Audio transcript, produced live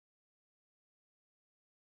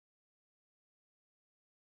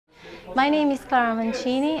My name is Clara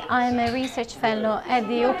Mancini. I am a research fellow at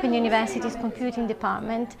the Open University's Computing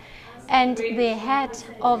Department and the head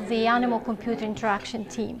of the Animal-Computer Interaction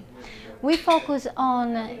team. We focus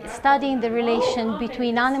on studying the relation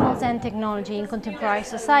between animals and technology in contemporary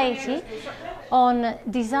society, on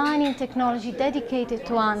designing technology dedicated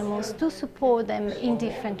to animals to support them in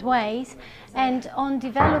different ways, and on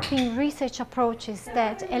developing research approaches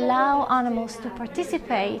that allow animals to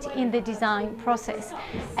participate in the design process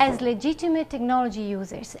as legitimate technology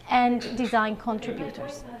users and design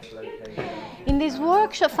contributors. In this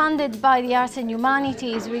workshop funded by the Arts and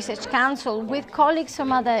Humanities Research Council with colleagues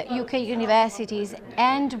from other UK universities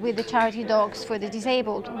and with the charity Dogs for the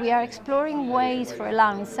Disabled, we are exploring ways for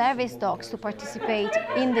allowing service dogs to participate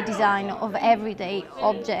in the design of everyday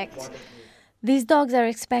objects. These dogs are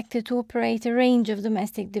expected to operate a range of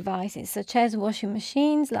domestic devices, such as washing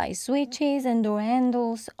machines, light switches and door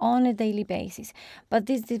handles, on a daily basis. But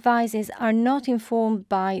these devices are not informed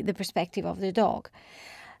by the perspective of the dog.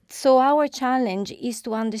 So our challenge is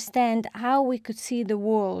to understand how we could see the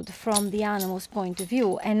world from the animal's point of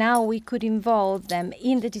view and how we could involve them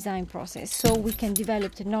in the design process so we can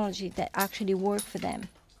develop technology that actually work for them.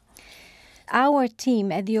 Our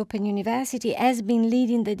team at the Open University has been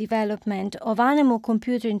leading the development of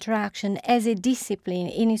animal-computer interaction as a discipline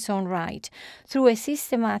in its own right through a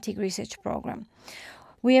systematic research program.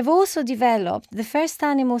 We have also developed the first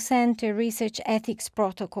animal-centered research ethics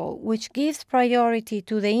protocol, which gives priority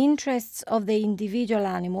to the interests of the individual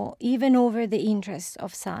animal, even over the interests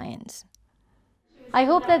of science. I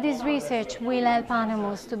hope that this research will help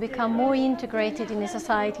animals to become more integrated in a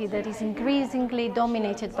society that is increasingly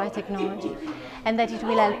dominated by technology, and that it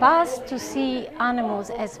will help us to see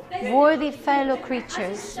animals as worthy fellow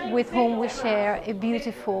creatures with whom we share a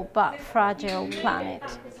beautiful but fragile planet.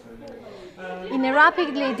 In a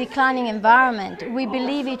rapidly declining environment, we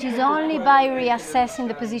believe it is only by reassessing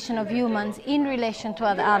the position of humans in relation to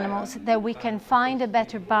other animals that we can find a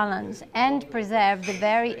better balance and preserve the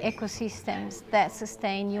very ecosystems that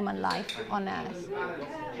sustain human life on Earth.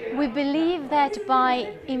 We believe that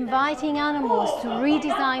by inviting animals to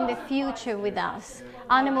redesign the future with us,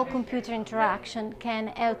 animal-computer interaction can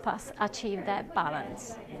help us achieve that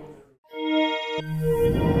balance.